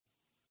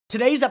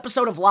Today's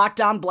episode of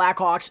Locked On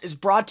Blackhawks is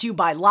brought to you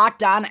by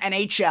Locked On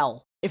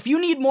NHL. If you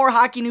need more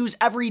hockey news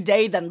every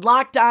day, then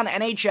Locked On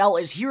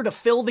NHL is here to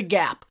fill the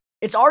gap.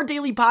 It's our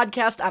daily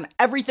podcast on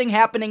everything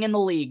happening in the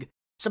league.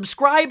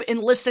 Subscribe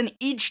and listen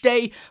each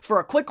day for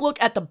a quick look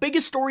at the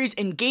biggest stories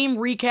and game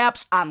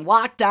recaps on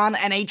Locked On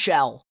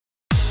NHL.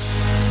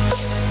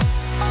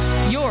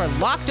 Your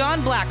Locked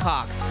On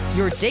Blackhawks,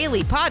 your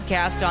daily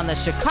podcast on the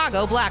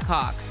Chicago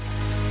Blackhawks.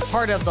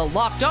 Part of the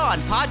Locked On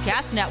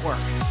Podcast Network,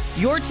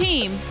 your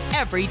team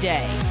every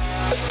day.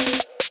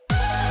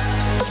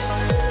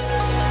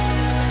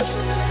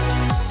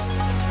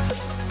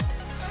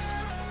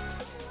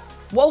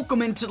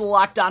 Welcome into the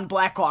Locked On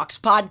Blackhawks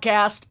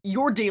podcast,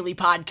 your daily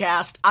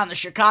podcast on the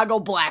Chicago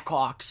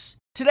Blackhawks.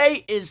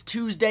 Today is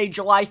Tuesday,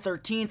 July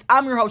 13th.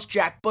 I'm your host,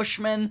 Jack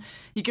Bushman.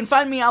 You can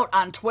find me out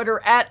on Twitter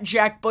at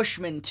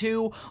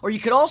JackBushman2, or you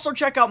could also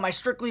check out my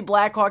Strictly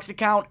Blackhawks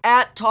account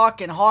at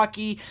Talkin'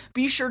 Hockey.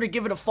 Be sure to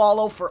give it a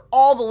follow for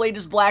all the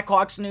latest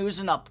Blackhawks news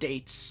and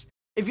updates.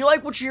 If you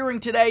like what you're hearing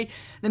today,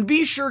 then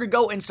be sure to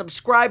go and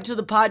subscribe to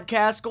the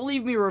podcast. Go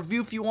leave me a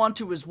review if you want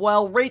to as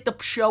well. Rate the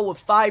show with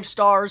 5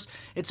 stars.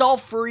 It's all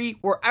free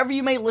wherever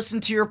you may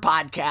listen to your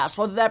podcast,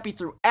 whether that be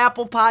through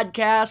Apple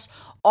Podcasts,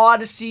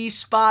 Odyssey,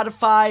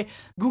 Spotify,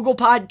 Google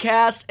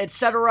Podcasts,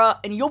 etc.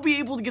 And you'll be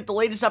able to get the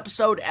latest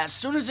episode as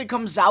soon as it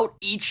comes out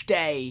each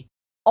day.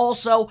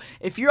 Also,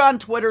 if you're on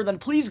Twitter, then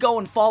please go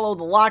and follow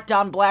the Locked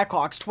On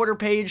Blackhawks Twitter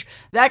page.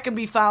 That can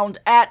be found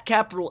at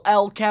 _Blackhawks,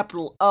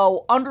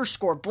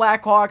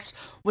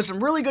 with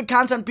some really good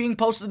content being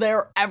posted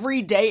there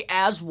every day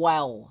as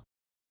well.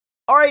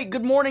 Alright,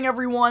 good morning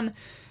everyone.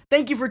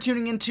 Thank you for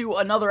tuning into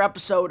another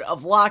episode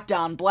of Locked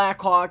On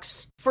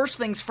Blackhawks. First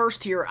things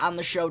first here on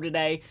the show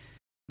today.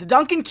 The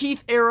Duncan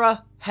Keith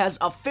era has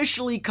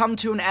officially come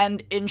to an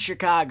end in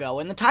Chicago,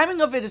 and the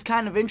timing of it is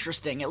kind of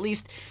interesting, at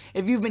least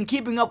if you've been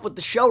keeping up with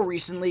the show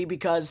recently,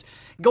 because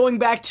going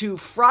back to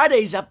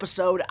Friday's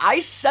episode, I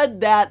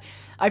said that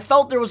I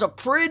felt there was a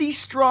pretty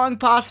strong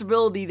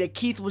possibility that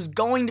Keith was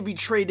going to be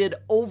traded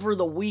over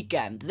the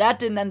weekend. That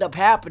didn't end up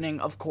happening,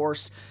 of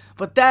course,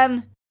 but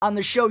then on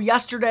the show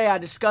yesterday, I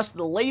discussed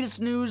the latest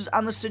news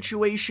on the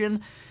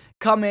situation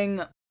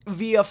coming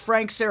via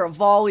Frank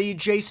Saravalli,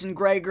 Jason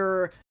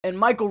Gregor, and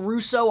Michael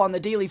Russo on the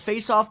Daily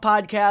Faceoff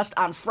podcast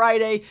on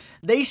Friday.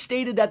 They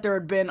stated that there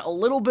had been a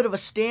little bit of a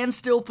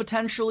standstill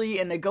potentially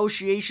in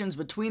negotiations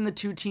between the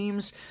two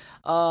teams.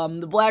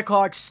 The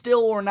Blackhawks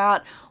still were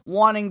not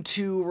wanting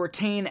to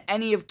retain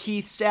any of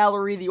Keith's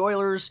salary. The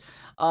Oilers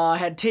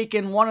had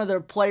taken one of their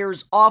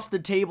players off the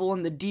table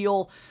in the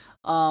deal.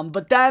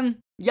 But then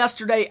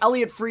yesterday,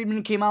 Elliot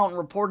Friedman came out and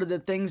reported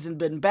that things had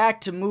been back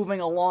to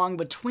moving along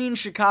between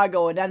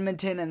Chicago and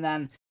Edmonton, and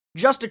then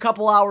just a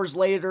couple hours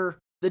later,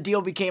 the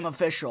deal became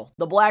official.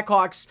 The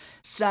Blackhawks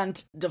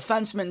sent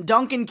defenseman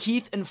Duncan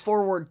Keith and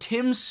forward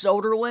Tim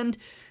Soderlund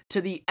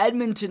to the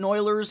Edmonton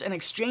Oilers in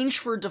exchange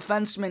for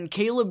defenseman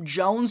Caleb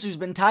Jones, who's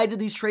been tied to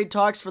these trade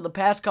talks for the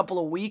past couple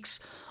of weeks,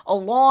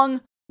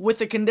 along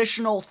with a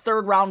conditional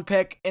third-round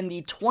pick in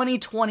the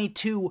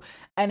 2022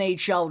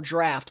 NHL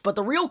draft. But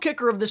the real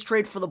kicker of this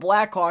trade for the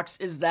Blackhawks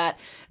is that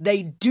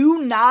they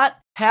do not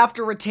have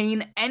to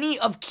retain any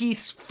of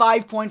Keith's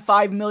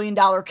 $5.5 million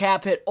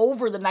cap hit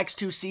over the next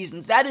 2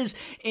 seasons. That is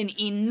an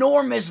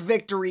enormous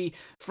victory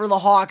for the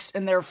Hawks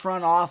and their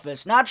front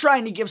office. Not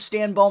trying to give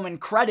Stan Bowman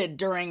credit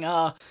during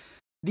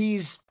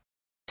these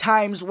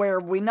times where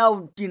we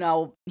know,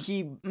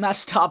 he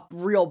messed up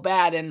real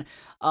bad, and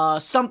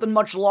something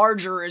much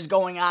larger is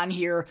going on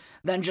here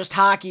than just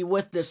hockey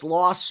with this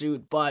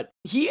lawsuit, but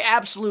he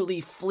absolutely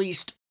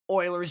fleeced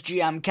Oilers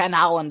GM Ken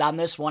Holland on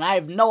this one. I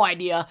have no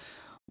idea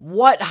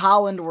what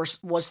Holland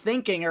was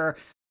thinking, or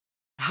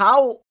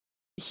how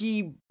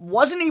he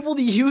wasn't able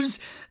to use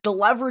the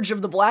leverage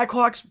of the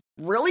Blackhawks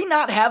really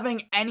not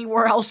having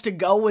anywhere else to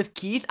go with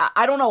Keith.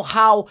 I don't know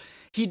how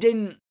he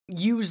didn't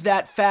use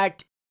that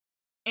fact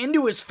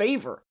into his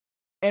favor.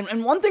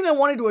 And one thing I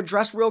wanted to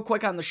address real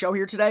quick on the show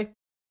here today.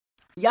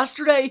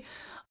 Yesterday,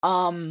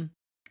 I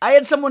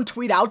had someone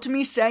tweet out to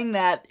me saying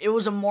that it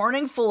was a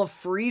morning full of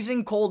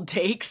freezing cold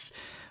takes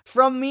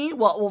from me.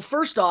 Well,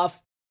 first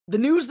off, the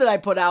news that I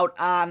put out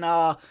on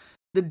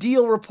the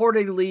deal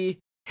reportedly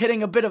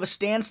hitting a bit of a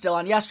standstill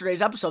on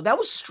yesterday's episode, that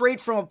was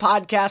straight from a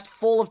podcast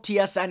full of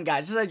TSN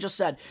guys. As I just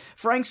said,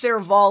 Frank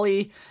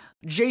Saravalli,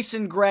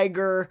 Jason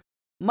Gregor,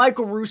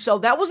 Michael Russo.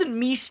 That wasn't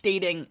me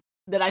stating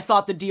that I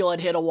thought the deal had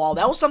hit a wall.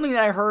 That was something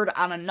that I heard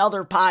on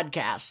another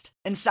podcast.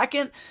 And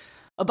second,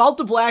 about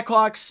the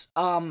Blackhawks,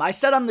 I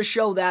said on the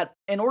show that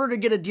in order to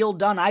get a deal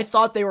done, I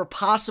thought they were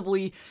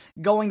possibly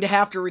going to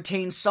have to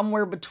retain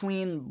somewhere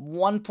between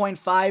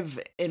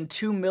 1.5 and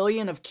 2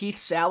 million of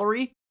Keith's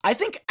salary. I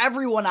think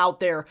everyone out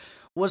there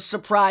was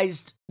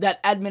surprised that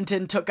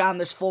Edmonton took on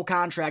this full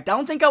contract. I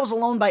don't think I was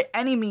alone by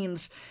any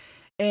means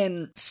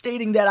in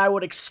stating that I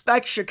would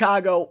expect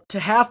Chicago to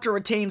have to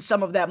retain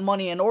some of that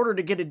money in order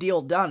to get a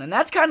deal done. And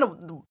that's kind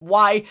of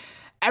why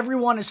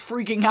everyone is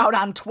freaking out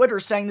on Twitter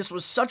saying this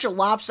was such a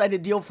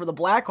lopsided deal for the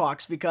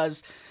Blackhawks,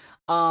 because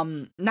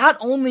Not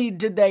only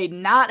did they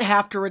not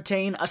have to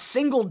retain a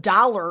single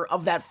dollar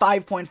of that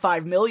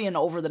 $5.5 million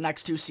over the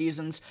next 2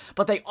 seasons,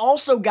 but they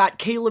also got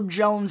Caleb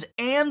Jones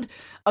and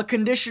a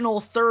conditional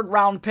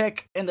third-round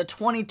pick in the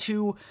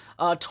 2022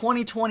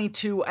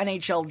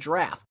 NHL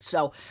draft.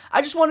 So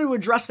I just wanted to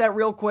address that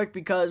real quick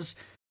because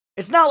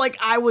it's not like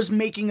I was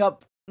making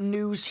up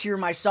news here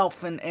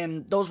myself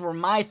and those were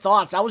my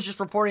thoughts. I was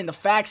just reporting the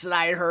facts that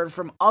I had heard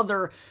from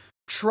other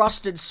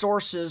trusted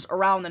sources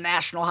around the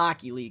National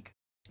Hockey League.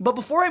 But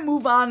before I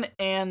move on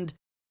and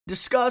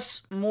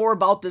discuss more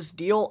about this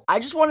deal, I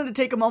just wanted to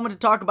take a moment to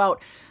talk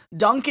about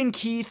Duncan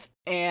Keith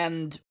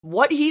and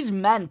what he's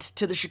meant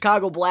to the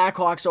Chicago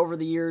Blackhawks over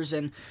the years,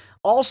 and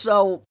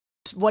also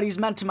what he's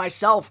meant to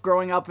myself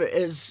growing up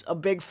as a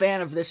big fan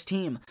of this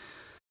team.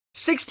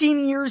 16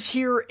 years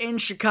here in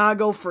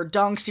Chicago for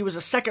Dunks. He was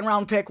a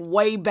second-round pick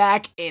way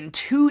back in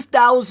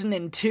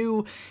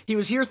 2002. He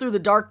was here through the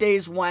dark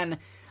days when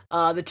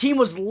the team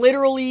was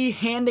literally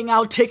handing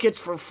out tickets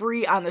for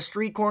free on the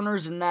street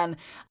corners, and then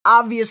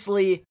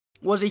obviously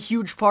was a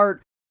huge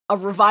part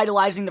of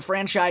revitalizing the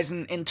franchise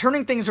and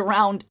turning things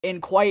around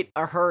in quite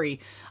a hurry.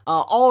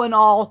 All in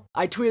all,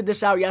 I tweeted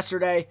this out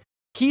yesterday,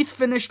 Keith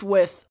finished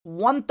with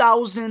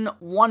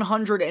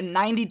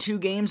 1,192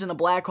 games in a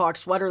Blackhawks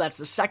sweater. That's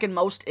the second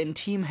most in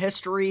team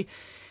history.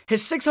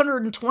 His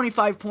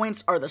 625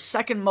 points are the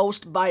second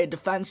most by a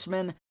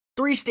defenseman.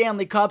 3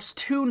 Stanley Cups,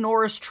 2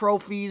 Norris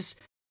trophies,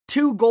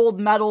 2 gold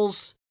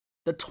medals,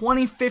 the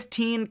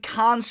 2015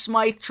 Conn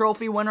Smythe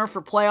Trophy winner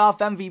for playoff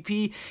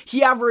MVP.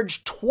 He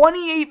averaged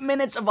 28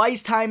 minutes of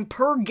ice time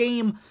per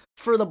game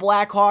for the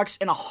Blackhawks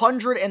in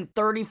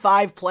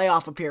 135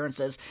 playoff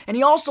appearances. And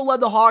he also led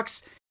the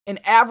Hawks in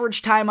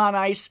average time on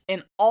ice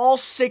in all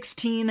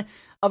 16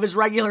 of his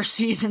regular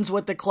seasons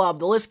with the club.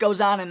 The list goes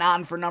on and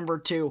on for number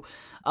 2.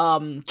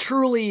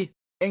 Truly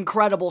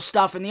incredible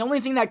stuff. And the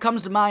only thing that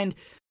comes to mind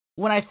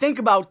when I think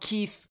about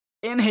Keith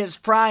in his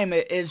prime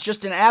is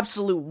just an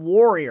absolute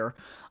warrior.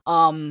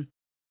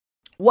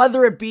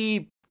 Whether it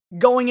be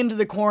going into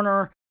the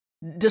corner,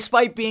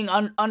 despite being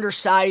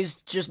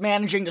undersized, just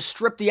managing to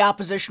strip the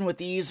opposition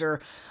with ease,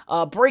 or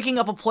breaking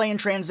up a play in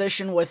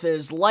transition with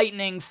his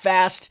lightning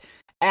fast,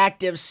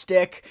 active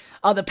stick.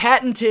 The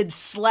patented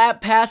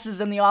slap passes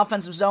in the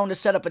offensive zone to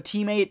set up a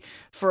teammate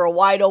for a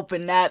wide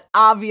open net.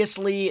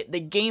 Obviously, the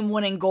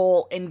game-winning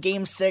goal in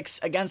Game 6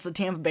 against the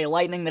Tampa Bay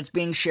Lightning that's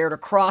being shared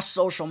across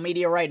social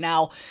media right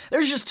now.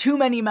 There's just too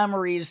many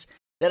memories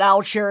that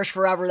I'll cherish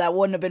forever that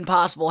wouldn't have been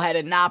possible had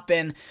it not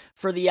been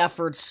for the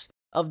efforts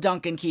of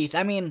Duncan Keith.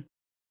 I mean,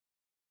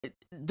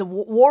 the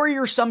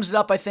Warrior sums it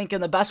up, I think,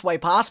 in the best way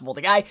possible.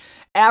 The guy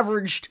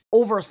averaged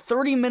over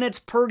 30 minutes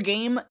per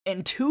game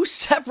in 2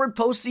 separate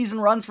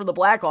postseason runs for the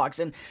Blackhawks,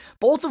 and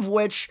both of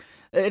which,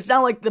 it's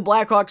not like the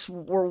Blackhawks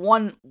were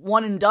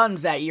one and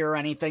dones that year or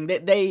anything.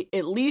 They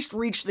at least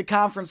reached the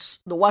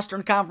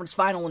Western Conference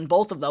final in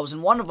both of those,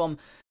 and one of them,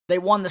 they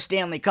won the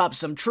Stanley Cup.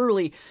 Some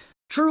truly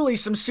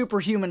some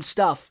superhuman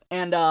stuff.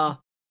 And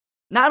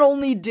not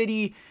only did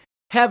he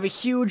have a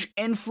huge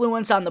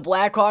influence on the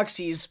Blackhawks,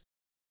 he's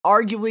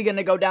arguably going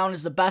to go down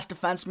as the best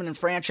defenseman in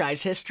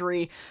franchise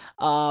history.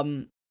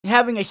 Not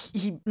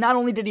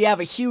only did he have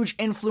a huge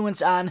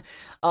influence on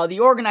the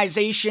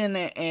organization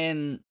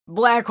and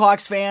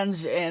Blackhawks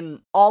fans and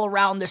all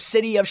around the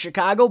city of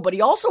Chicago, but he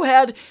also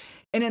had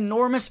an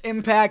enormous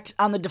impact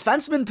on the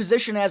defenseman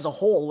position as a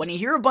whole. When you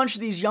hear a bunch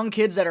of these young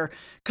kids that are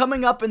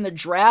coming up in the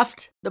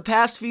draft the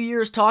past few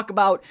years talk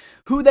about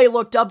who they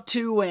looked up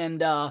to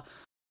and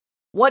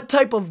what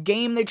type of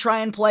game they try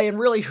and play and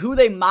really who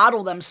they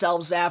model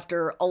themselves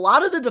after, a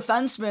lot of the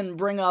defensemen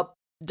bring up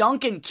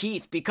Duncan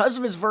Keith because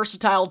of his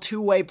versatile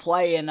two-way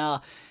play and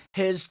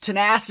his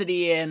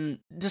tenacity, and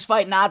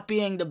despite not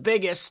being the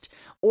biggest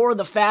or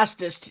the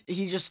fastest,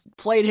 he just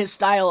played his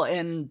style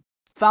and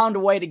found a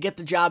way to get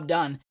the job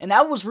done. And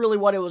that was really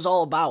what it was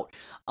all about.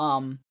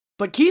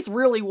 But Keith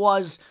really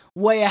was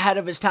way ahead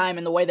of his time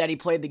in the way that he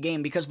played the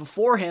game, because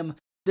before him,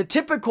 the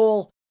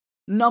typical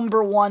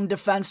number 1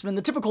 defenseman,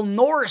 the typical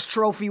Norris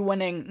Trophy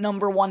winning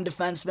number 1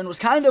 defenseman, was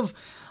kind of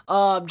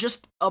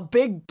just a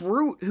big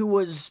brute who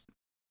was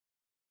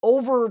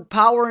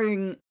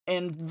overpowering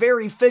and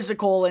very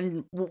physical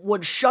and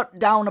would shut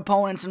down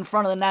opponents in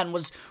front of the net and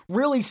was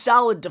really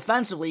solid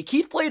defensively.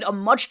 Keith played a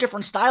much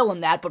different style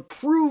than that, but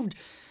proved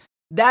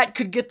that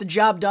could get the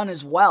job done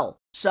as well.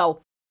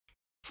 So,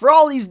 for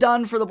all he's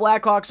done for the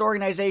Blackhawks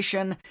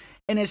organization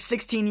in his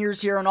 16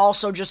 years here, and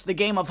also just the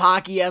game of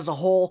hockey as a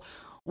whole,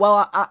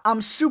 well,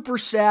 I'm super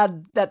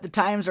sad that the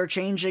times are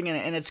changing,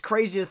 and it's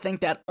crazy to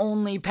think that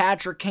only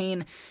Patrick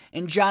Kane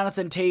and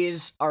Jonathan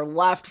Toews are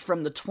left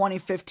from the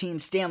 2015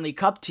 Stanley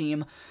Cup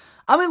team.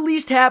 I'm at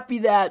least happy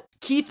that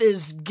Keith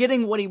is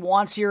getting what he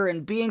wants here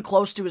and being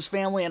close to his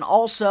family, and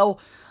also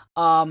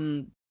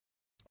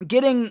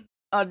getting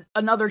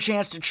another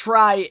chance to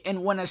try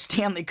and win a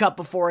Stanley Cup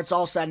before it's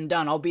all said and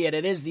done, albeit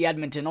it is the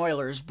Edmonton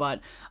Oilers,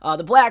 but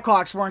the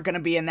Blackhawks weren't going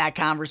to be in that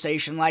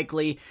conversation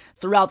likely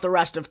throughout the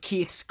rest of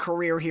Keith's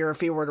career here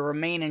if he were to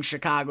remain in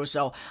Chicago,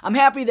 so I'm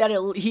happy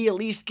that he at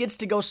least gets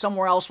to go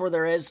somewhere else where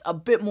there is a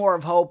bit more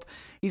of hope.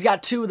 He's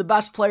got two of the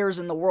best players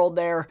in the world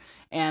there,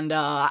 and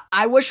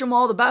I wish him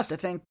all the best. I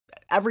think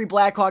every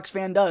Blackhawks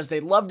fan does.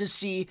 They'd love to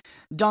see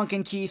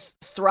Duncan Keith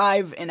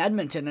thrive in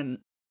Edmonton, and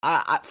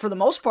for the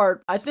most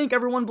part, I think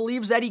everyone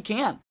believes that he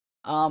can.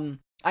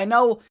 I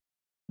know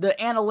the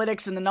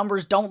analytics and the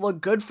numbers don't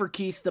look good for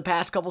Keith the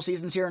past couple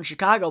seasons here in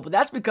Chicago, but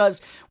that's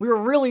because we were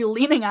really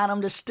leaning on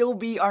him to still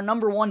be our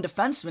number one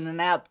defenseman,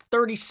 and at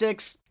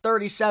 36,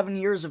 37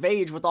 years of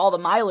age, with all the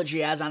mileage he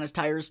has on his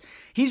tires,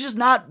 he's just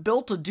not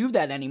built to do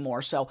that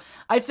anymore. So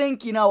I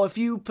think, if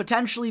you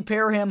potentially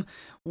pair him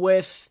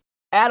with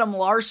Adam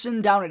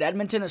Larson down at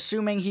Edmonton,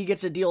 assuming he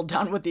gets a deal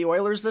done with the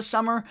Oilers this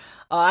summer,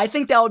 I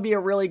think that would be a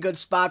really good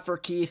spot for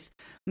Keith.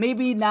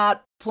 Maybe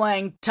not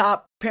playing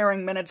top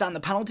pairing minutes on the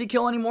penalty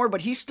kill anymore,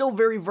 but he's still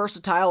very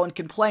versatile and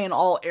can play in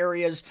all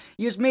areas.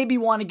 You just maybe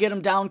want to get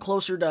him down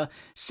closer to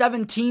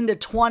 17 to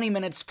 20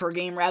 minutes per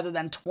game rather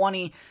than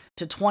 20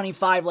 to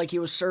 25 like he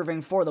was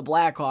serving for the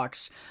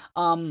Blackhawks.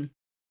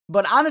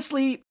 But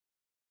honestly,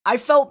 I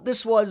felt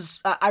this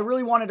was, I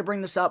really wanted to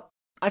bring this up.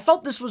 I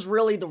felt this was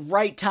really the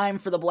right time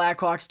for the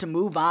Blackhawks to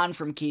move on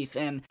from Keith,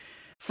 and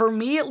for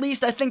me at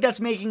least, I think that's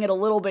making it a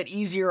little bit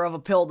easier of a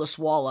pill to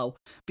swallow,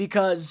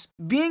 because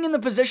being in the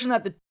position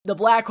that the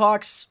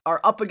Blackhawks are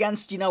up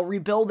against,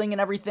 rebuilding and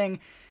everything,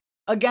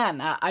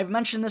 again, I've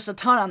mentioned this a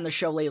ton on the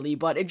show lately,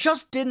 but it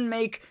just didn't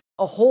make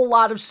a whole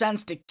lot of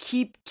sense to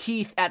keep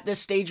Keith at this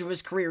stage of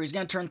his career. He's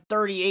going to turn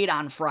 38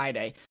 on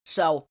Friday,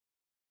 so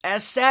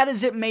as sad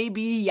as it may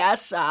be,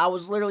 yes, I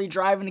was literally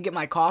driving to get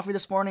my coffee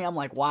this morning. I'm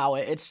like, wow,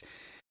 it's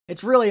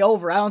really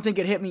over. I don't think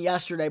it hit me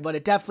yesterday, but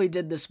it definitely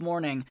did this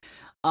morning.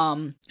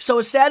 So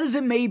as sad as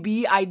it may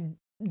be, I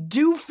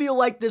do feel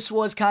like this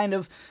was kind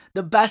of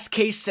the best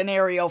case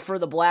scenario for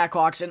the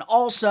Blackhawks and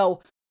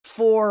also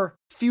for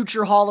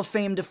future Hall of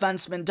Fame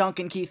defenseman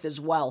Duncan Keith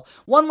as well.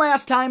 One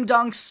last time,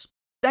 Dunks,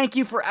 thank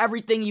you for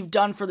everything you've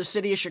done for the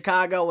city of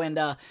Chicago, and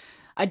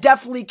I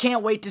definitely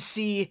can't wait to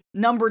see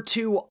number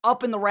 2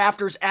 up in the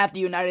rafters at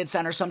the United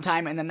Center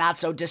sometime in the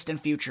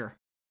not-so-distant future.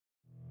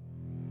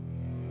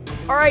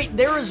 Alright,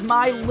 there is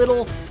my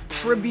little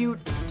tribute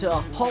to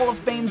Hall of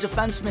Fame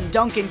defenseman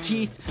Duncan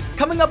Keith.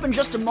 Coming up in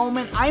just a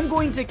moment, I'm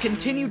going to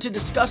continue to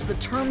discuss the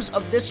terms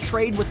of this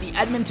trade with the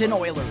Edmonton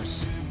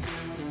Oilers.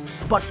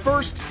 But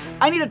first,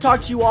 I need to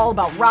talk to you all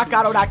about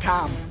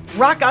RockAuto.com.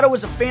 Rock Auto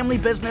is a family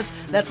business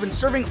that's been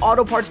serving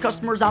auto parts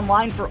customers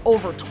online for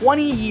over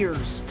 20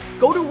 years.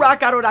 Go to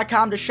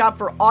RockAuto.com to shop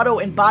for auto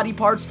and body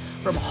parts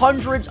from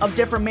hundreds of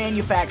different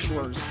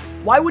manufacturers.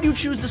 Why would you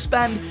choose to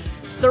spend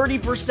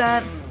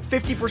 30%,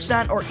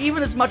 50%, or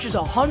even as much as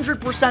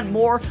 100%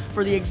 more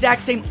for the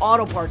exact same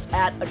auto parts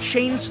at a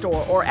chain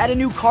store or at a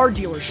new car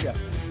dealership?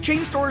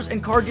 Chain stores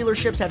and car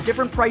dealerships have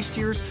different price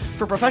tiers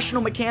for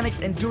professional mechanics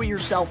and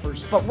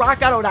do-it-yourselfers, but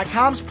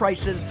RockAuto.com's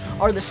prices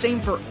are the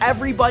same for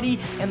everybody,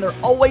 and they're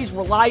always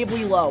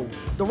reliably low.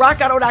 The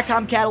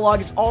RockAuto.com catalog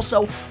is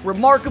also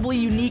remarkably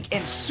unique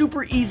and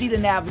super easy to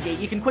navigate.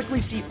 You can quickly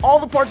see all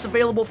the parts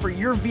available for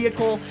your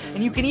vehicle,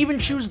 and you can even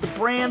choose the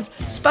brands,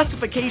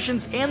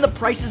 specifications, and the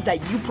prices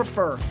that you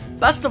prefer.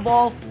 Best of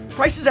all,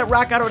 prices at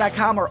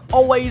RockAuto.com are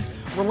always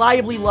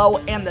reliably low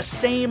and the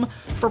same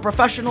for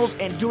professionals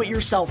and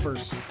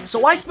do-it-yourselfers. So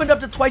why spend up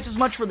to twice as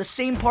much for the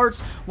same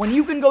parts when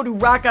you can go to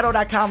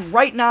RockAuto.com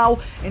right now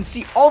and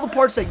see all the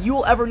parts that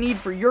you'll ever need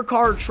for your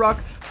car or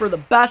truck for the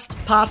best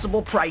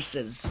possible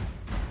prices?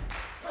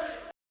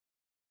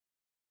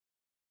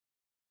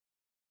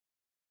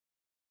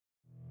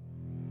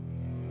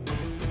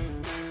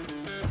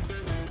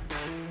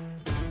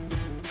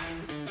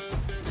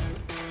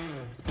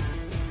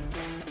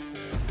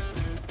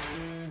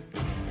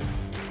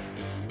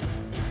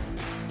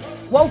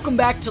 Welcome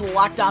back to the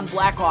Locked On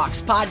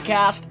Blackhawks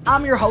podcast.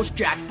 I'm your host,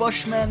 Jack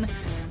Bushman.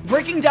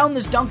 Breaking down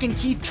this Duncan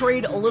Keith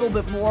trade a little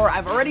bit more,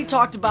 I've already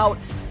talked about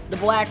the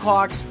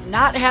Blackhawks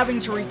not having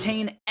to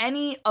retain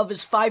any of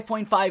his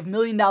 $5.5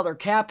 million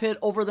cap hit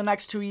over the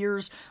next 2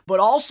 years, but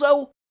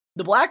also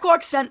the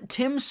Blackhawks sent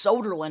Tim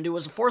Soderlund, who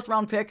was a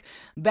 4th-round pick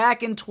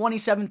back in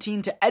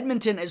 2017, to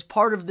Edmonton as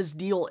part of this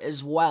deal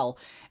as well.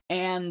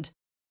 And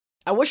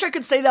I wish I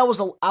could say that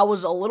I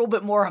was a little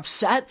bit more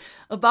upset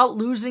about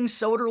losing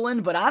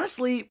Soderlund, but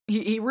honestly,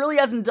 he really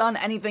hasn't done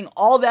anything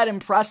all that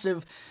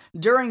impressive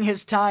during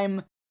his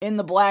time in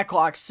the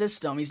Blackhawks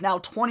system. He's now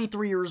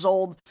 23 years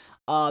old.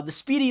 The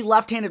speedy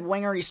left-handed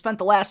winger, he spent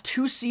the last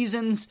 2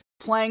 seasons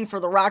playing for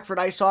the Rockford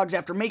IceHogs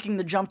after making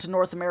the jump to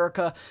North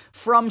America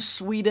from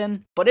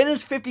Sweden. But in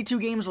his 52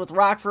 games with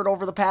Rockford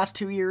over the past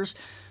 2 years,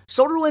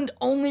 Soderlund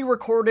only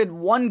recorded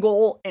 1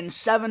 goal and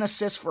 7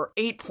 assists for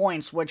 8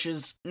 points, which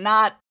is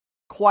not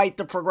quite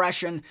the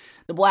progression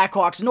the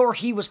Blackhawks nor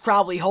he was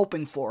probably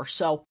hoping for.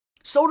 So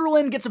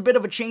Soderlund gets a bit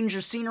of a change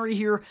of scenery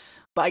here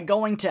by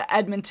going to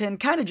Edmonton,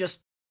 kind of just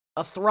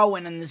a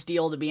throw-in this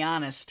deal, to be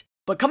honest.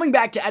 But coming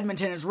back to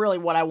Edmonton is really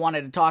what I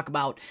wanted to talk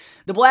about.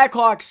 The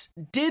Blackhawks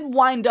did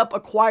wind up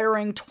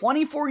acquiring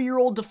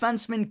 24-year-old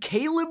defenseman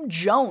Caleb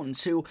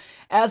Jones, who,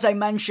 as I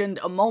mentioned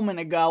a moment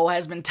ago,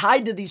 has been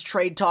tied to these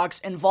trade talks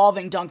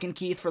involving Duncan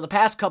Keith for the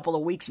past couple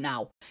of weeks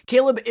now.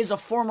 Caleb is a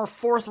former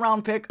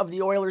 4th-round pick of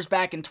the Oilers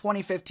back in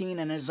 2015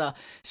 and is a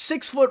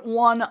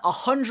 6'1",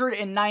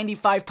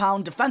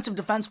 195-pound defensive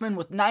defenseman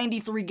with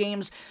 93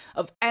 games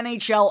of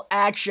NHL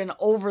action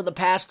over the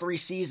past 3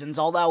 seasons,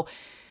 although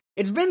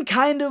it's been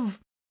kind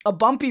of a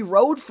bumpy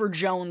road for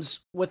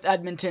Jones with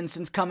Edmonton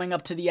since coming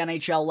up to the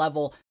NHL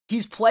level.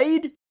 He's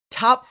played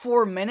top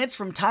 4 minutes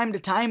from time to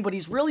time, but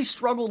he's really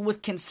struggled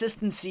with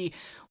consistency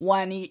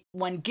when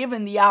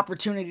given the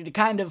opportunity to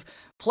kind of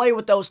play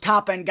with those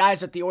top-end guys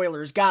that the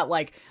Oilers got,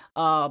 like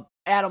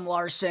Adam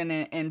Larson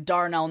and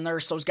Darnell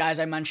Nurse, those guys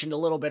I mentioned a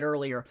little bit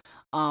earlier.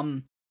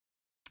 And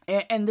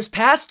this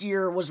past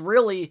year was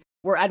really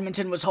where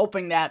Edmonton was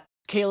hoping that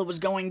Caleb was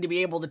going to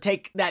be able to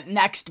take that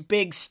next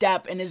big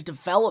step in his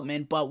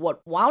development, but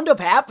what wound up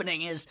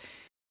happening is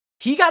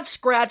he got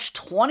scratched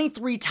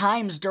 23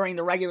 times during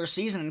the regular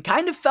season and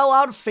kind of fell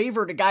out of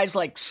favor to guys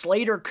like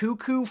Slater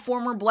Cuckoo,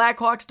 former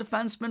Blackhawks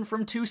defenseman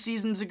from 2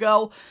 seasons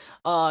ago,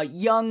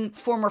 young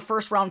former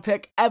 1st-round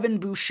pick Evan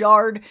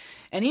Bouchard,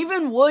 and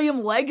even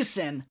William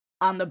Legason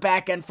on the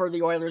back end for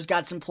the Oilers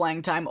got some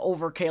playing time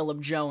over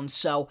Caleb Jones.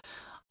 So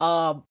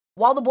while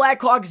the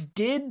Blackhawks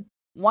did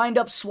wind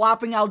up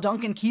swapping out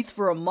Duncan Keith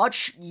for a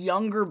much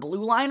younger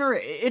blue liner,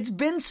 it's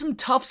been some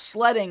tough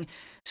sledding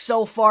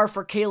so far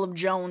for Caleb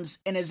Jones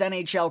in his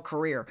NHL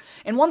career.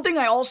 And one thing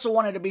I also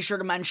wanted to be sure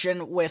to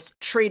mention with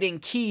trading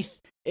Keith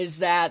is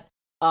that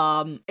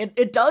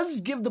it does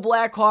give the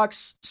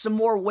Blackhawks some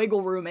more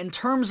wiggle room in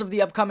terms of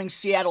the upcoming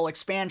Seattle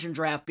expansion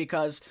draft,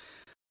 because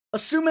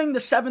assuming the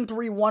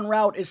 7-3-1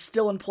 route is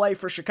still in play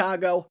for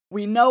Chicago,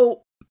 we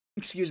know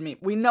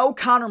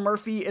Connor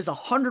Murphy is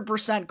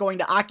 100% going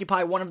to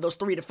occupy one of those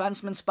 3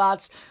 defenseman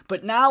spots,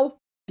 but now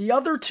the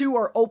other 2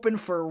 are open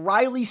for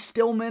Riley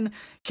Stillman,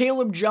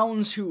 Caleb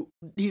Jones, who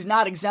he's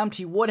not exempt,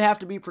 he would have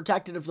to be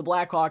protected if the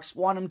Blackhawks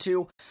want him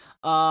to,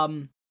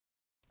 and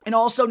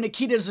also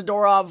Nikita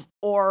Zadorov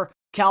or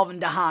Calvin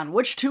DeHaan.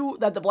 Which 2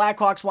 that the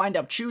Blackhawks wind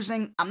up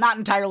choosing, I'm not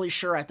entirely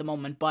sure at the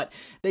moment, but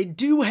they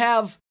do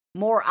have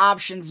more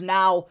options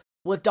now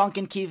with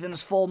Duncan Keith and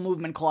his full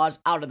movement clause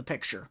out of the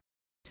picture.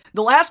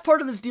 The last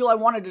part of this deal I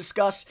want to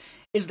discuss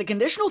is the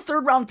conditional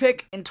 3rd-round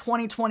pick in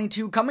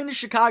 2022 coming to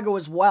Chicago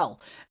as well.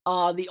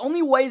 The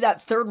only way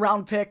that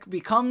 3rd-round pick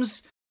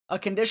becomes a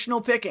conditional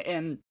pick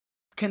and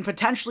can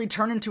potentially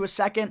turn into a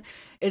second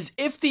is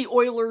if the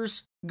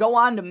Oilers go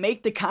on to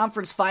make the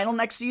conference final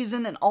next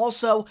season, and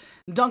also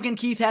Duncan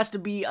Keith has to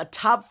be a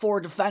top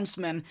 4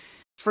 defenseman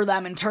for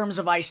them in terms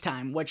of ice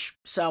time,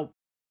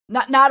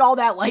 not all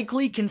that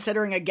likely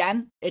considering,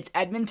 again, it's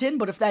Edmonton,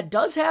 but if that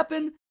does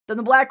happen, then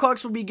the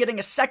Blackhawks will be getting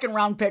a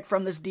 2nd-round pick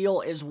from this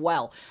deal as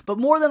well. But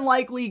more than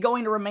likely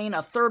going to remain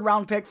a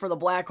 3rd-round pick for the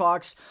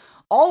Blackhawks.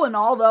 All in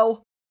all,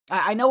 though,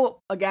 I know,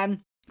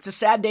 again, it's a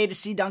sad day to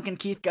see Duncan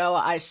Keith go.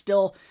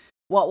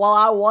 While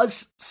I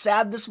was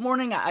sad this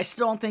morning, I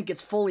still don't think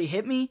it's fully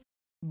hit me.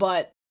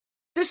 But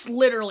this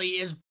literally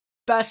is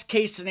best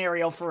case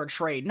scenario for a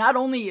trade. Not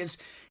only is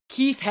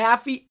Keith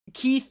happy,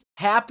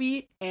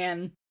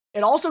 and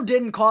it also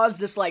didn't cause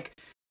this,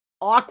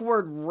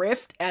 awkward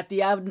rift at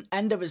the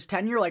end of his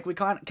tenure, like we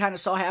kind of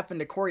saw happen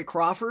to Corey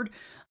Crawford.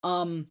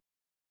 But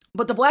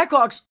the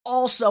Blackhawks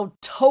also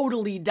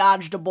totally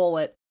dodged a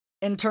bullet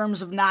in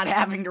terms of not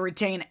having to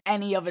retain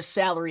any of his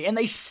salary, and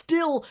they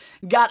still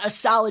got a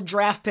solid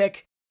draft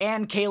pick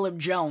and Caleb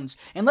Jones.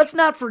 And let's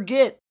not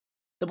forget,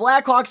 the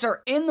Blackhawks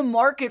are in the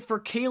market for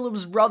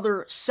Caleb's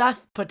brother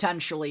Seth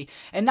potentially,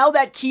 and now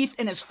that Keith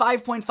and his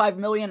 $5.5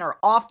 million are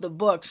off the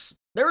books,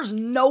 there's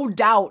no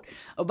doubt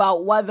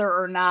about whether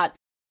or not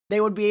they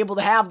would be able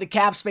to have the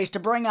cap space to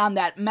bring on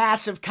that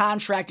massive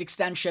contract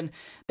extension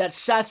that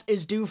Seth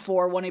is due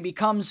for when he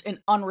becomes an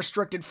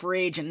unrestricted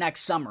free agent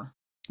next summer.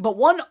 But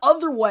one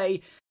other way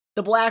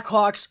the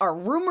Blackhawks are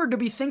rumored to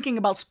be thinking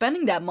about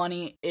spending that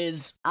money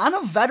is on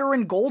a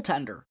veteran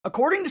goaltender.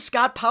 According to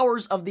Scott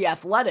Powers of The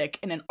Athletic,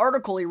 in an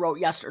article he wrote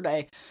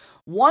yesterday,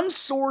 one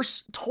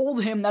source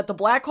told him that the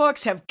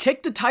Blackhawks have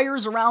kicked the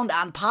tires around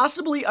on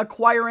possibly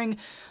acquiring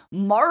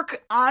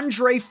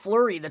Marc-Andre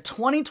Fleury, the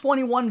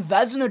 2021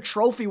 Vezina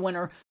Trophy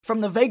winner from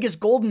the Vegas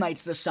Golden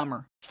Knights this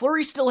summer.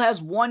 Fleury still has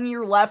 1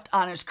 year left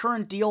on his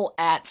current deal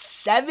at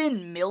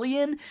 $7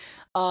 million,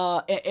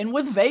 and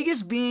with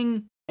Vegas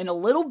being in a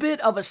little bit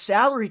of a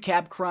salary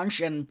cap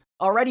crunch and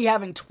already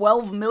having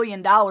 $12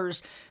 million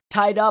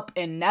tied up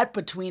in net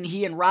between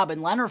he and Robin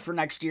Lehner for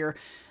next year,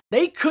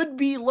 they could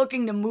be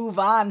looking to move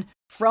on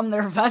from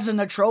their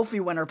Vezina Trophy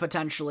winner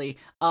potentially.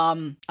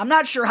 I'm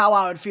not sure how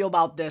I would feel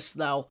about this,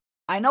 though.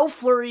 I know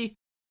Fleury,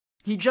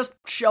 he just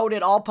showed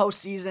it all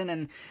postseason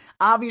and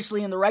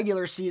obviously in the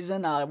regular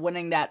season,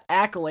 winning that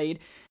accolade.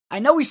 I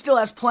know he still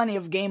has plenty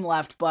of game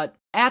left, but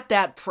at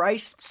that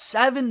price,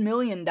 $7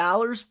 million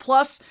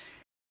plus,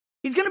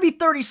 he's going to be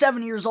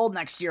 37 years old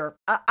next year.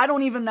 I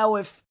don't even know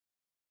if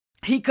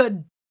he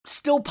could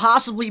still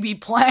possibly be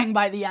playing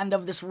by the end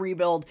of this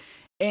rebuild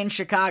in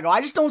Chicago.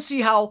 I just don't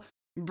see how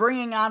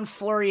bringing on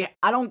Fleury,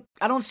 I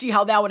don't see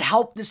how that would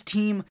help this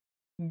team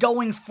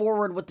going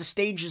forward with the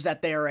stages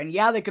that they're in.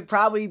 Yeah, they could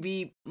probably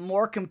be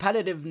more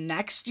competitive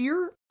next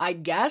year, I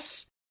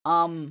guess.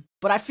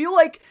 But I feel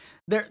like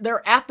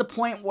they're at the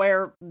point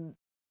where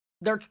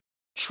they're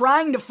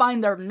trying to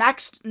find their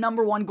next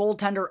number one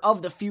goaltender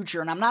of the future,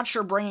 and I'm not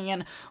sure bringing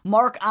in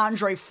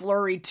Marc-Andre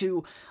Fleury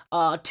to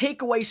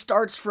take away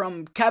starts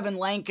from Kevin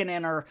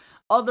Lankinen or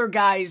other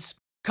guys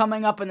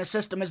coming up in the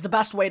system is the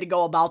best way to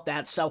go about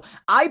that. So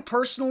I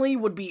personally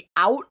would be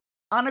out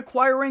on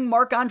acquiring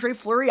Marc-Andre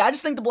Fleury. I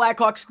just think the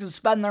Blackhawks can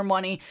spend their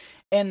money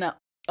in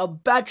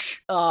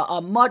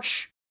a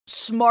much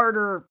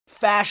smarter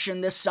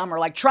fashion this summer,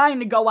 like trying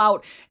to go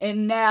out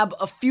and nab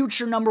a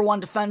future number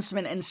one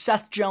defenseman in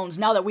Seth Jones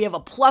now that we have a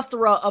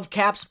plethora of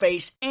cap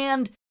space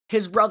and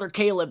his brother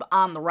Caleb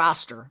on the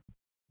roster.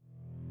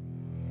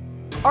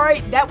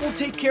 Alright, that will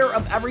take care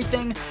of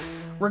everything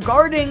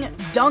regarding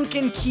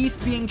Duncan Keith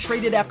being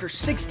traded after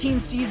 16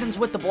 seasons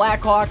with the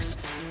Blackhawks.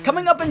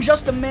 Coming up in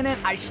just a minute,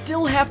 I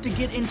still have to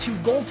get into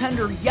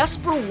goaltender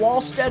Jesper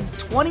Wallsted's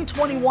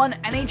 2021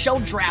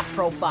 NHL draft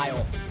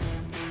profile.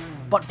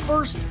 But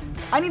first,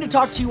 I need to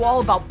talk to you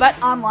all about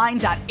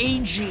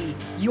betonline.ag,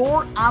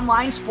 your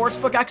online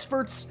sportsbook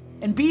experts,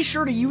 and be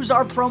sure to use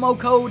our promo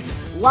code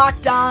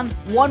LOCKEDON,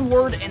 one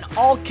word in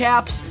all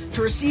caps,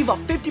 to receive a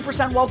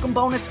 50% welcome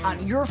bonus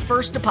on your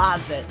first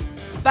deposit.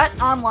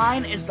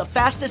 BetOnline is the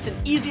fastest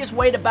and easiest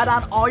way to bet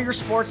on all your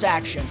sports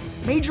action.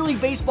 Major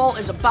League Baseball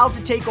is about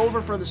to take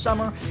over for the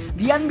summer.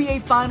 The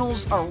NBA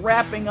Finals are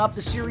wrapping up.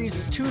 The series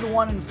is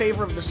 2-1 in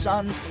favor of the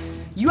Suns.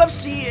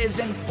 UFC is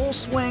in full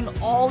swing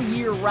all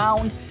year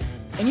round,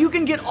 and you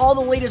can get all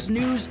the latest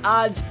news,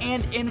 odds,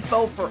 and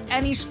info for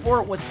any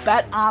sport with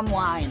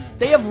BetOnline.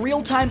 They have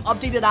real-time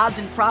updated odds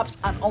and props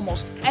on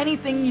almost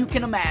anything you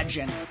can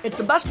imagine. It's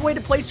the best way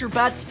to place your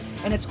bets,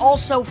 and it's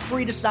also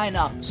free to sign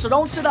up. So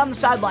don't sit on the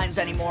sidelines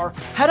anymore.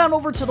 Head on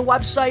over to the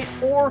website,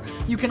 or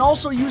you can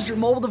also use your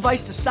mobile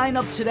device to sign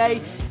up today,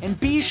 and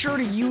be sure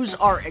to use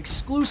our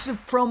exclusive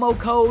promo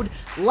code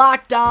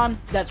LOCKEDON,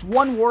 that's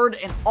one word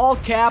in all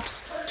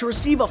caps, to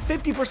receive a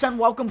 50%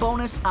 welcome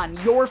bonus on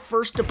your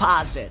first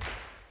deposit.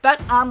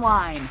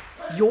 BetOnline,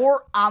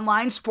 your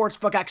online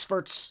sportsbook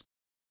experts.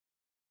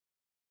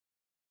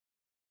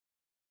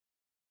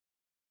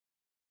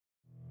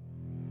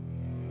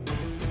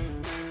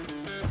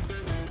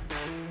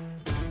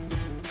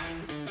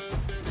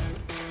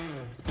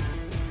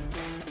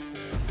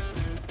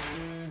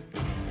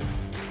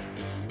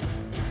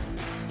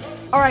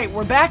 All right,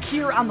 we're back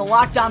here on the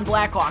Locked On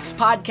Blackhawks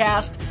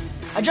podcast.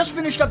 I just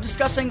finished up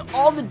discussing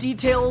all the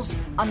details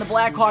on the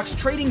Blackhawks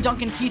trading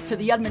Duncan Keith to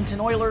the Edmonton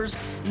Oilers.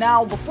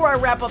 Now, before I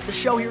wrap up the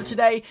show here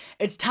today,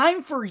 it's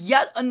time for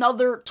yet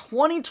another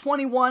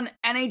 2021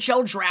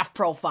 NHL draft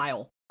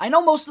profile. I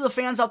know most of the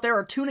fans out there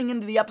are tuning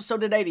into the episode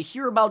today to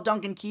hear about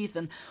Duncan Keith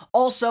and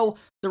also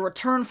the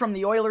return from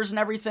the Oilers and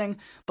everything,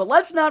 but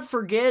let's not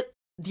forget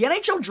the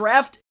NHL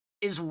draft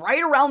is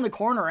right around the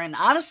corner, and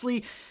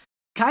honestly,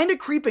 kind of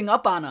creeping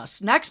up on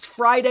us. Next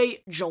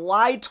Friday,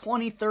 July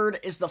 23rd,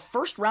 is the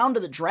first round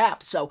of the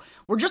draft, so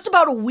we're just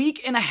about a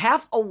week and a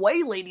half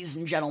away, ladies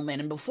and gentlemen,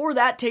 and before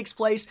that takes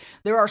place,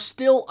 there are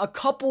still a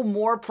couple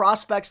more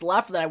prospects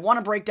left that I want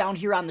to break down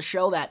here on the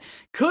show that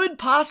could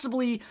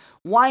possibly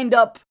wind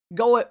up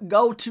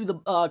going to the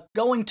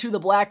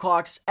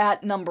Blackhawks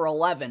at number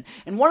 11,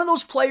 and one of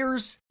those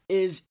players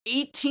is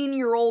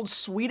 18-year-old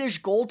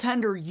Swedish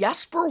goaltender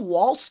Jesper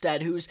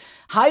Wallsted, who's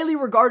highly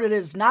regarded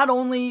as not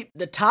only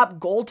the top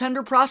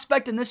goaltender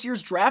prospect in this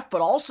year's draft,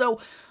 but also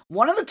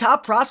one of the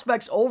top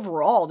prospects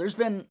overall. There's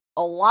been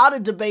a lot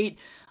of debate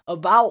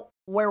about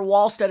where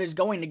Wallsted is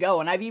going to go,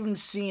 and I've even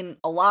seen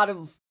a lot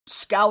of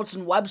scouts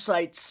and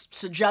websites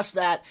suggest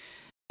that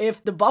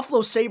if the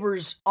Buffalo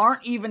Sabres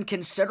aren't even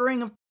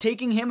considering of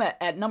taking him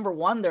at number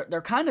one,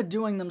 they're kind of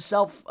doing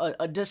themselves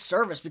a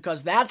disservice,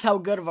 because that's how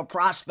good of a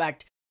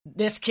prospect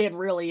this kid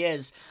really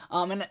is.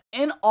 And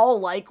in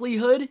all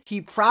likelihood, he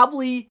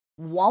probably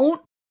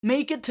won't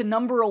make it to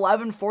number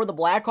 11 for the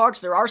Blackhawks.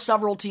 There are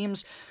several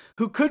teams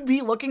who could be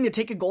looking to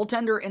take a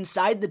goaltender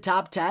inside the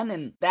top 10,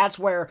 and that's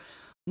where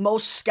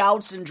most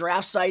scouts and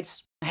draft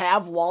sites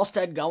have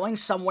Wallsted going,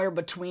 somewhere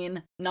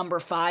between number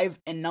 5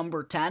 and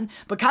number 10.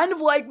 But kind of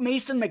like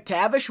Mason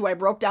McTavish, who I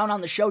broke down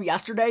on the show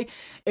yesterday,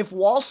 if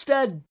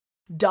Wallsted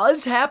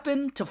does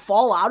happen to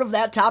fall out of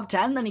that top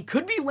 10, then he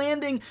could be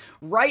landing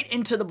right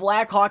into the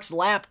Blackhawks'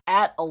 lap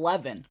at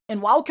 11.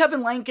 And while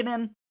Kevin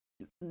Lankinen,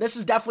 this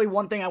is definitely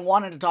one thing I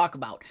wanted to talk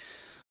about.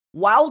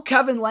 While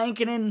Kevin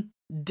Lankinen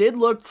did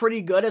look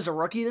pretty good as a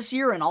rookie this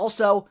year, and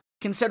also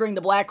considering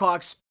the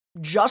Blackhawks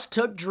just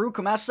took Drew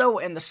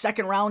Commesso in the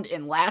second round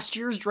in last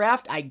year's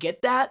draft, I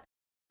get that.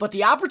 But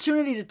the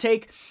opportunity to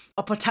take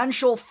a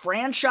potential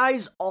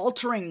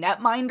franchise-altering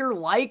netminder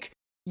like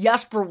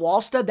Jesper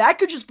Wallsted, that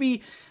could just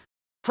be,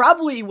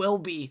 probably will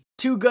be,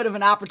 too good of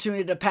an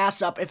opportunity to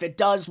pass up if it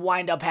does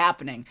wind up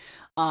happening.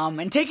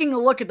 And taking a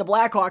look at the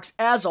Blackhawks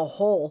as a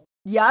whole,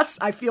 yes,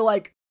 I feel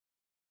like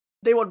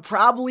they would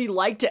probably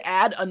like to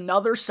add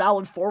another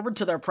solid forward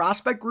to their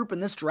prospect group in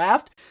this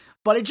draft,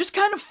 but it just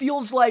kind of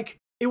feels like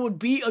it would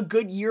be a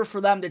good year for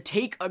them to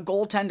take a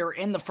goaltender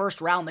in the first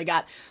round. They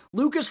got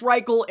Lukas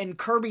Reichel and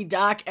Kirby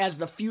Dach as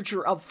the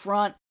future up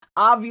front.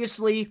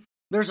 Obviously,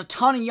 there's a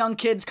ton of young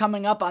kids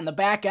coming up on the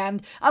back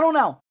end. I don't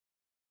know.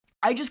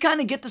 I just kind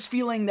of get this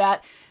feeling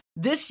that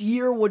this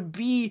year would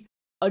be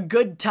a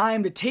good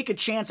time to take a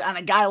chance on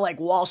a guy like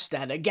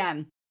Wallstedt.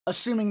 Again,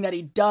 assuming that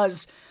he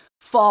does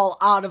fall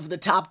out of the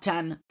top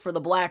 10 for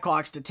the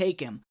Blackhawks to take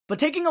him. But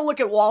taking a look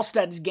at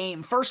Wallsted's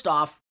game, first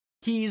off,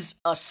 he's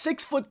a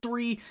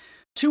 6'3",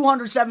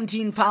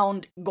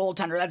 217-pound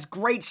goaltender. That's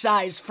great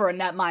size for a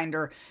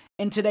netminder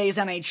in today's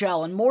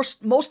NHL. And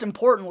most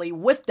importantly,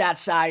 with that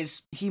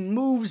size, he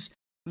moves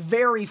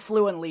very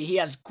fluently. He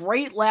has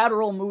great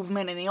lateral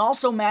movement, and he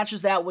also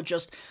matches that with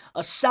just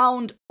a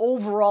sound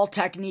overall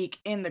technique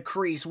in the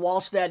crease.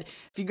 Wallstedt,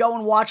 if you go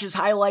and watch his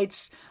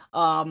highlights,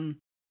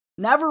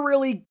 never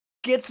really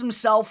gets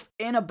himself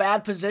in a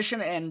bad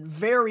position and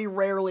very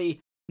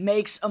rarely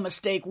makes a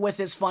mistake with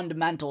his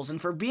fundamentals.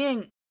 And for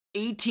being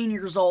 18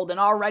 years old and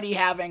already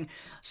having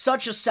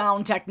such a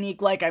sound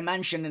technique, like I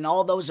mentioned, and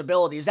all those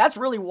abilities, that's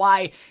really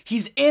why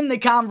he's in the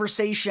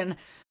conversation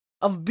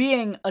of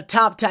being a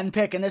top 10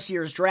 pick in this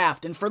year's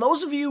draft. And for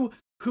those of you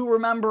who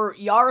remember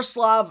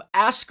Yaroslav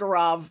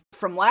Askarov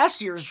from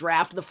last year's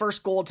draft, the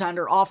first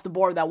goaltender off the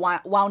board that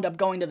wound up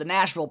going to the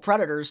Nashville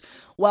Predators,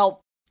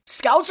 well,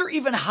 scouts are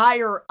even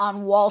higher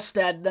on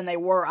Wallstedt than they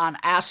were on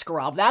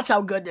Askarov. That's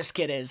how good this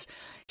kid is.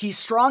 He's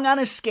strong on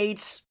his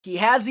skates. He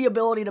has the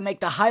ability to make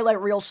the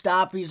highlight reel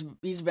stop. He's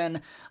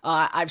been,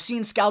 I've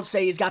seen scouts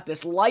say he's got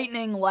this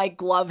lightning-like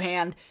glove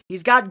hand.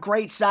 He's got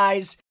great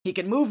size. He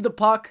can move the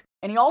puck.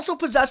 And he also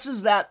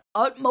possesses that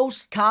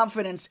utmost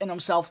confidence in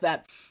himself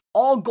that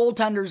all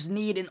goaltenders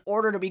need in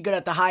order to be good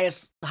at the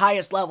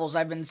highest levels.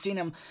 I've been seeing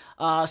him,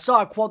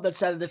 saw a quote that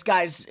said this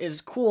guy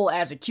is cool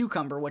as a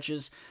cucumber, which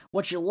is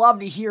what you love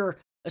to hear,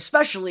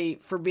 especially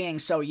for being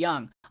so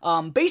young.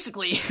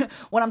 Basically,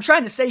 what I'm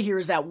trying to say here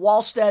is that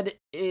Wallstedt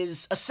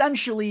is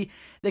essentially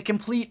the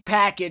complete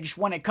package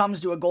when it comes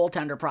to a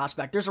goaltender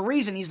prospect. There's a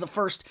reason he's the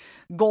first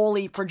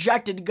goalie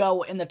projected to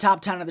go in the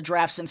top 10 of the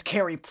draft since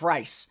Carey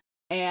Price.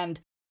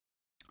 And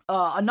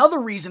another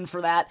reason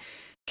for that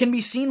can be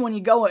seen when you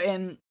go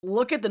and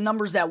look at the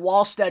numbers that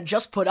Wallstedt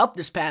just put up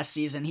this past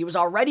season. He was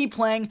already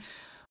playing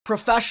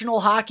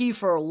professional hockey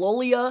for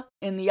Luleå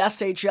in the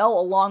SHL,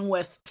 along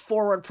with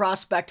forward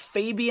prospect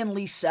Fabian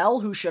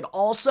Lysell, who should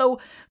also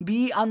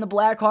be on the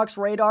Blackhawks'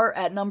 radar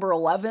at number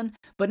 11.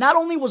 But not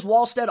only was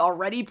Wallstedt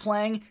already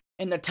playing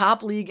in the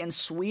top league in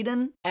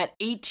Sweden at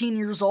 18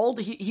 years old,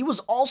 he was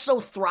also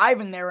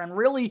thriving there and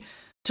really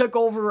took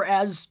over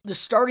as the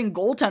starting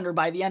goaltender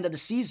by the end of the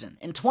season.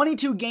 In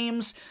 22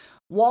 games,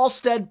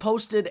 Wallstedt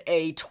posted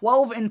a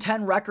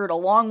 12-10 record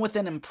along with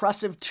an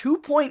impressive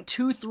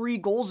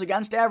 2.23 goals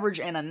against average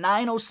and a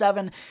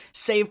 .907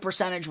 save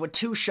percentage with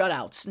 2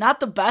 shutouts. Not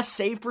the best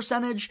save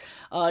percentage,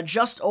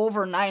 just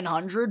over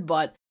 900,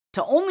 but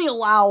to only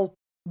allow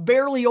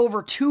barely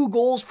over 2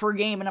 goals per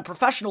game in a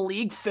professional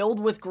league filled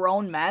with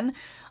grown men,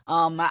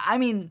 I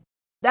mean,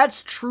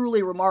 that's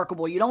truly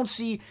remarkable. You don't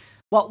see...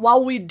 Well,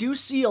 while we do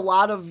see a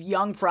lot of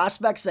young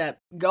prospects that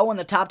go in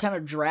the top 10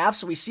 of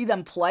drafts, we see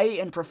them play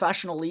in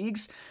professional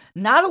leagues,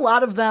 not a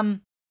lot of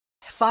them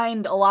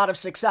find a lot of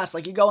success.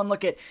 Like, you go and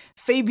look at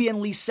Fabian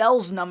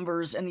Lysell's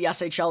numbers in the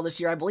SHL this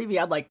year. I believe he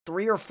had like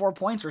 3 or 4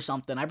 points or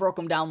something. I broke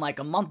him down like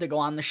a month ago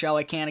on the show.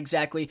 I can't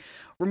exactly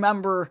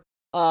remember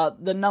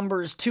the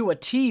numbers to a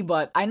T,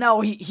 but I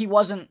know he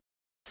wasn't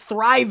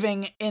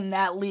thriving in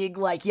that league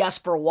like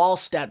Jesper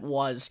Wallstedt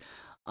was.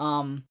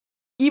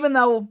 Even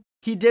though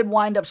he did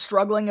wind up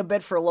struggling a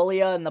bit for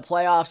Luleå in the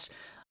playoffs,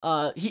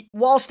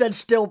 Wallstedt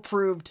still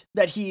proved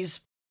that he's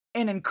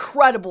an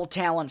incredible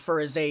talent for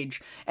his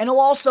age, and he'll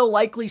also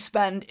likely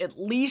spend at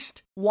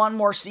least one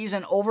more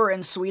season over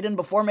in Sweden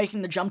before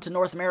making the jump to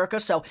North America,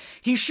 so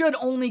he should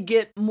only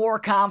get more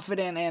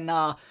confident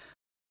and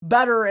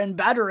better and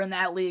better in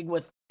that league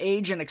with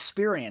age and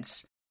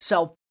experience.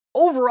 So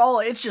overall,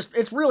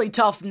 it's really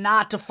tough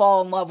not to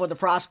fall in love with a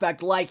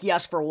prospect like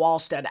Jesper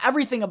Wallstedt.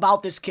 Everything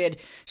about this kid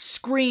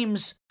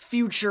screams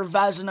future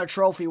Vezina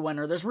Trophy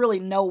winner. There's really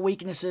no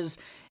weaknesses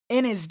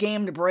in his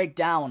game to break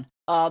down.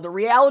 The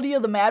reality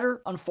of the matter,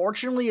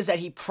 unfortunately, is that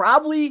he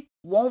probably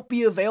won't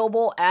be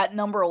available at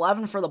number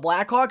 11 for the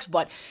Blackhawks,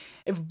 but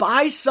if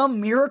by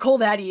some miracle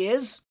that he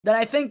is, then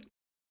I think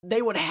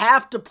they would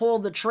have to pull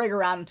the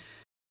trigger on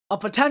a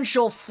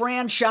potential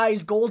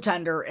franchise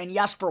goaltender in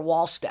Jesper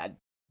Wallstedt.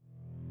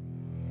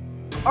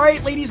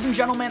 Alright, ladies and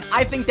gentlemen,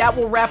 I think that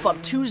will wrap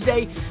up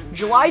Tuesday,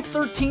 July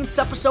 13th's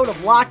episode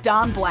of Locked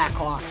On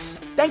Blackhawks.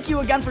 Thank you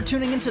again for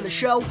tuning into the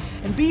show,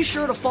 and be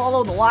sure to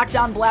follow the Locked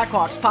On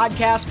Blackhawks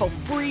podcast for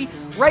free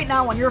right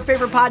now on your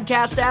favorite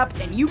podcast app,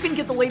 and you can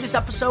get the latest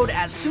episode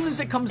as soon as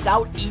it comes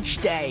out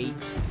each day.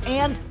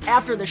 And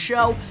after the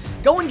show,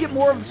 Go and get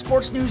more of the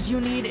sports news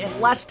you need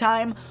in less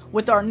time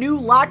with our new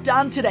Locked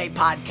On Today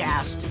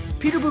podcast.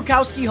 Peter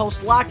Bukowski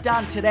hosts Locked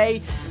On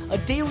Today, a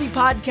daily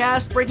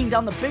podcast breaking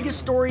down the biggest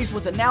stories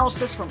with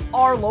analysis from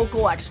our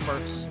local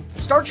experts.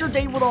 Start your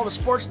day with all the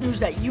sports news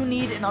that you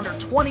need in under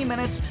 20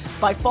 minutes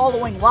by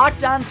following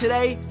Locked On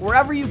Today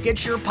wherever you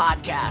get your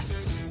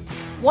podcasts.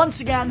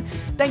 Once again,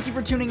 thank you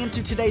for tuning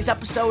into today's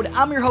episode.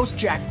 I'm your host,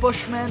 Jack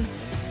Bushman.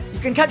 You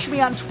can catch me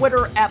on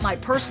Twitter at my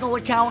personal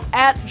account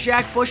at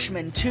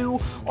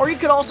JackBushman2, or you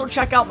could also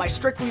check out my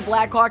Strictly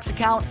Blackhawks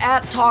account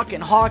at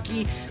Talkin'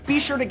 Hockey. Be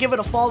sure to give it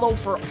a follow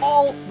for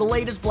all the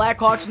latest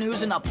Blackhawks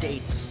news and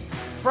updates.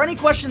 For any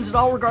questions at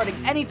all regarding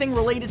anything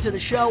related to the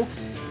show,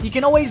 you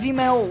can always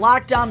email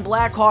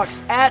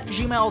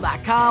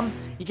lockdownblackhawks@gmail.com.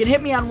 You can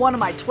hit me on one of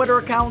my Twitter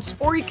accounts,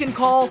 or you can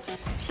call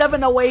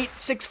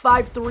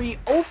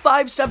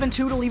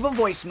 708-653-0572 to leave a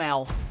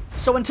voicemail.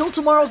 So until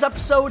tomorrow's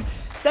episode,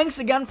 thanks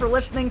again for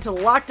listening to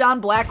the Locked On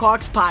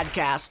Blackhawks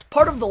podcast,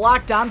 part of the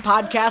Locked On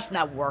Podcast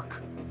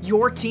Network.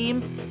 Your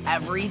team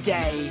every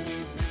day.